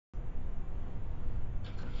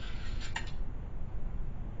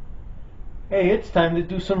Hey, it's time to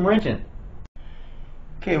do some wrenching.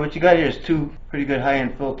 Okay, what you got here is two pretty good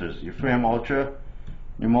high-end filters. Your Fram Ultra,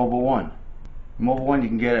 your Mobil 1. Your Mobil 1 you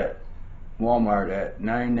can get at Walmart at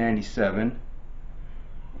 $9.97,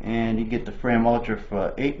 and you get the Fram Ultra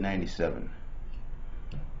for $8.97.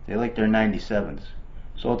 They like their 97s.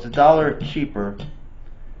 So it's $1 cheaper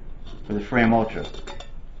for the Fram Ultra.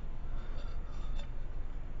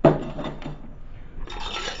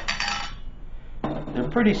 They're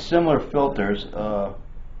pretty similar filters.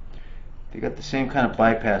 They got the same kind of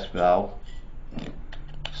bypass valve,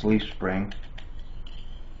 sleeve spring.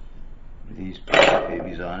 These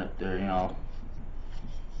babies on it. They're, you know,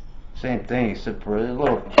 same thing except for a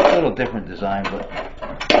little different design, but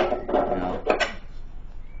you know,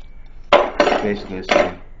 basically the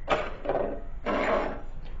same.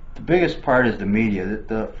 The biggest part is the media.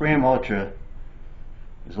 The Fram Ultra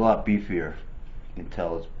is a lot beefier. You can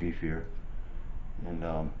tell it's beefier, and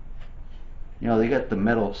you know, they got the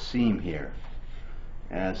metal seam here,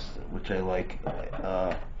 which I like.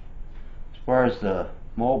 As far as the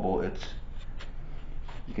Mobil,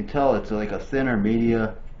 you can tell it's like a thinner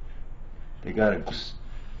media. They got a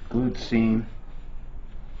glued seam.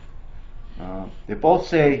 They both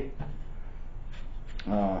say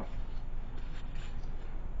they're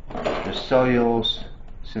cellulose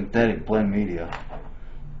synthetic blend media.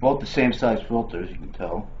 Both the same size filters, you can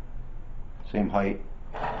tell. Same height.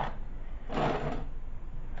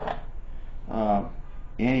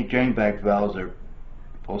 Anti-drain back valves are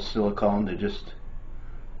both silicone. They're just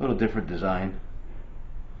a little different design,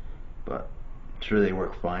 but I'm sure they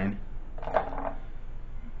work fine.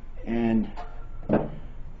 And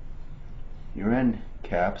your end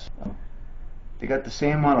caps, they got the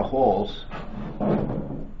same amount of holes,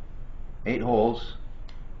 8 holes.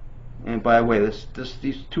 And by the way,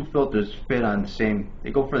 these two filters fit on the same.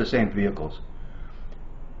 They go for the same vehicles.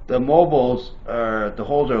 The Mobils the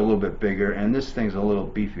holes are a little bit bigger, and this thing's a little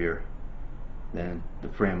beefier than the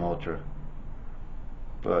Fram Ultra,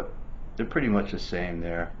 but they're pretty much the same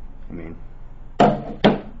there. I mean,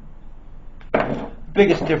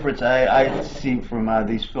 biggest difference I see from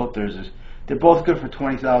these filters is they're both good for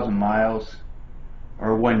 20,000 miles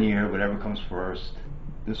or 1 year, whatever comes first.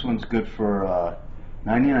 This one's good for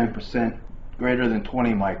 99% greater than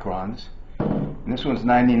 20 microns. And this one's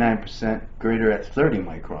 99% greater at 30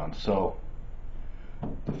 microns. So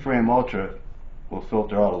the Fram Ultra will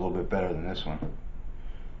filter out a little bit better than this one,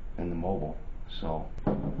 than the Mobil. So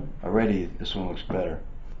already this one looks better.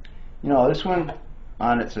 You know, this one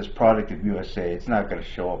on it says product of USA. It's not going to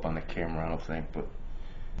show up on the camera, I don't think, but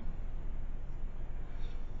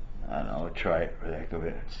I don't know, I'll try it for the heck of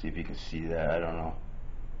it, see if you can see that. I don't know.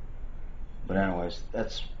 But anyways,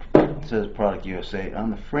 it says product USA. On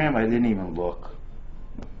the Fram, I didn't even look.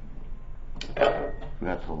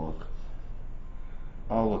 Forgot to look.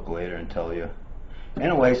 I'll look later and tell you.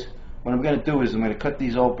 Anyways, what I'm going to do is I'm going to cut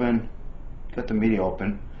these open, cut the media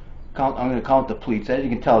open. I'm going to count the pleats. As you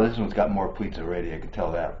can tell, this one's got more pleats already. I can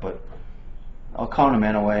tell that, but I'll count them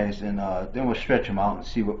anyways, and then we'll stretch them out and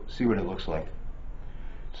see what it looks like.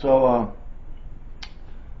 So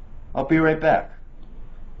I'll be right back.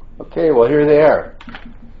 Okay, well, here they are.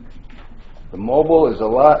 The Mobil is a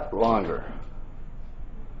lot longer.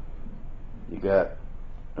 You got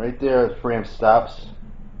right there, the Fram stops,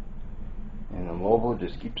 and the Mobil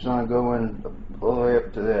just keeps on going all the way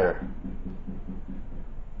up to there.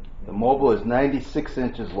 The Mobil is 96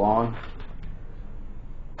 inches long,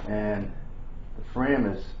 and the Fram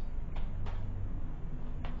is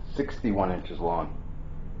 61 inches long.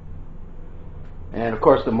 And of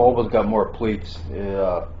course, the Mobil's got more pleats.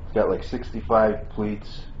 It's got like 65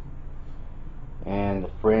 pleats, and the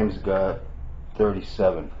Fram's got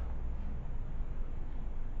 37.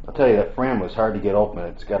 I'll tell you, that Fram was hard to get open.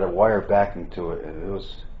 It's got a wire backing to it, and it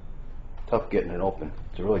was tough getting it open.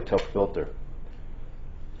 It's a really tough filter.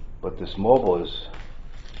 But this Mobil is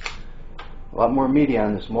a lot more media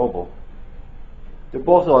on this Mobil. They're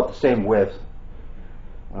both about the same width,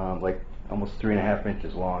 like almost 3.5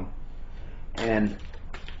 inches long. And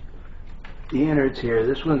the innards here,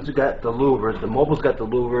 this one's got the louvers. The Mobil's got the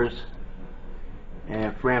louvers,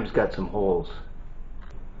 and Fram's got some holes.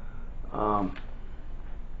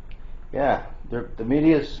 Yeah, the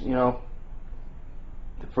media's, you know,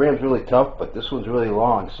 the Fram's really tough, but this one's really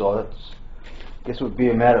long, so that's, I guess it would be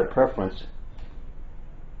a matter of preference.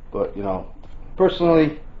 But, you know,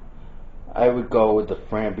 personally, I would go with the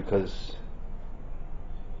Fram because,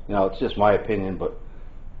 you know, it's just my opinion, but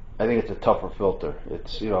I think it's a tougher filter.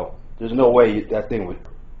 It's, you know, there's no way that thing would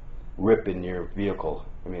rip in your vehicle.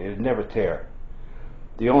 I mean, it'd never tear.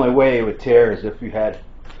 The only way it would tear is if you had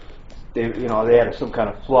they had some kind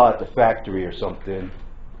of flaw at the factory or something,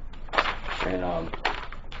 and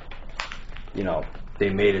they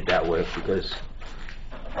made it that way because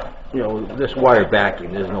this wire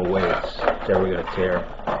backing, there's no way it's ever going to tear,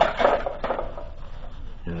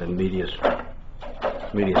 and the media's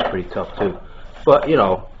pretty tough too. But you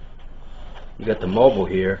got the Mobil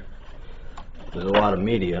here. There's a lot of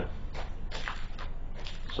media,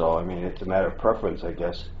 so I mean it's a matter of preference, I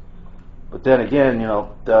guess. But then again, you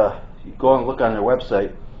go and look on their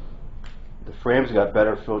website. The Fram's got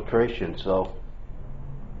better filtration, so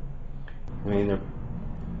I mean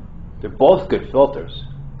they're both good filters.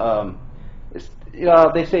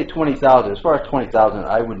 They say 20,000. As far as 20,000,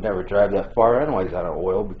 I would never drive that far anyways out of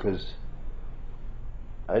oil because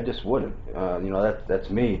I just wouldn't. That's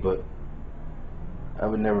me, but I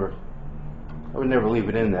would never leave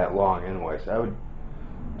it in that long anyways. I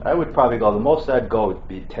would probably go, the most I'd go would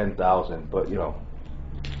be 10,000, but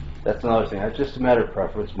that's another thing. That's just a matter of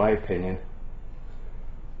preference, my opinion.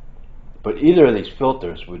 But either of these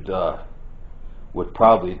filters would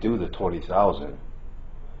probably do the 20,000.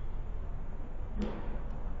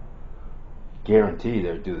 Guarantee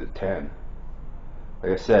they'd do the 10.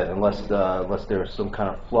 Like I said, unless there's some kind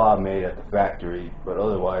of flaw made at the factory, but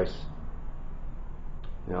otherwise,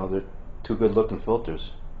 they're two good-looking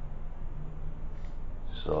filters.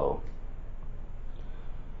 So,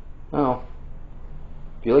 well,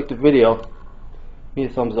 if you liked the video, give me a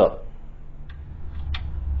thumbs up.